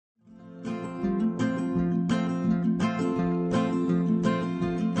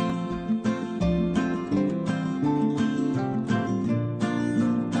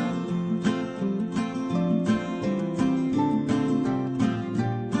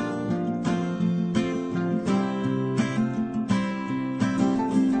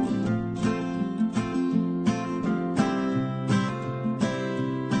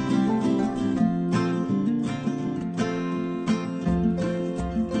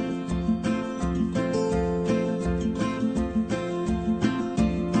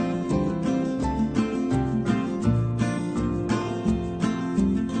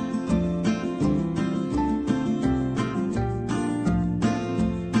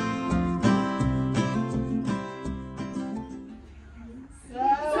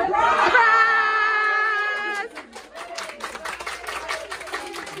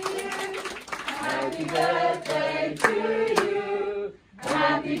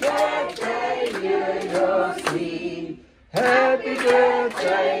birthday, dear Yossi. Happy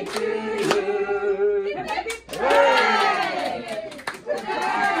birthday to you.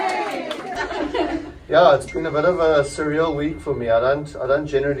 Yeah, it's been a bit of a surreal week for me. I don't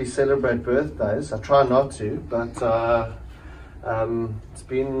generally celebrate birthdays. I try not to, but I've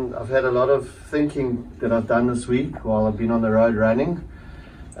had a lot of thinking that I've done this week while I've been on the road running.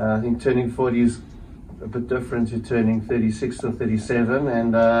 I think turning 40 is a bit different to turning 36 or 37,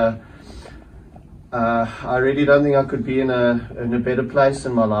 and I really don't think I could be in a better place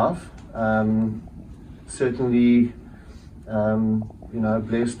in my life. Certainly, you know,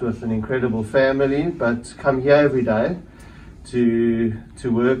 blessed with an incredible family, but come here every day to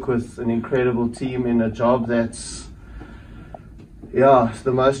work with an incredible team in a job that's, yeah, it's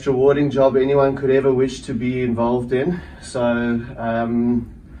the most rewarding job anyone could ever wish to be involved in. So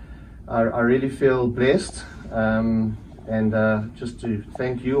I really feel blessed, and just to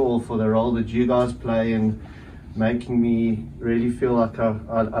thank you all for the role that you guys play in making me really feel like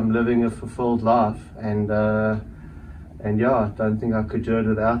I'm living a fulfilled life. And yeah, I don't think I could do it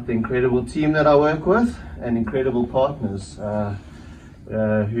without the incredible team that I work with and incredible partners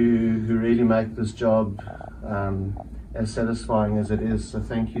who really make this job as satisfying as it is. So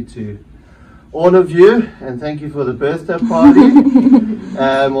thank you to all of you, and thank you for the birthday party.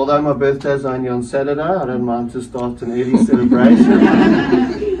 Although my birthday is only on Saturday, I don't mind to start an early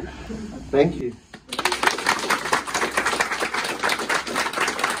celebration. Thank you.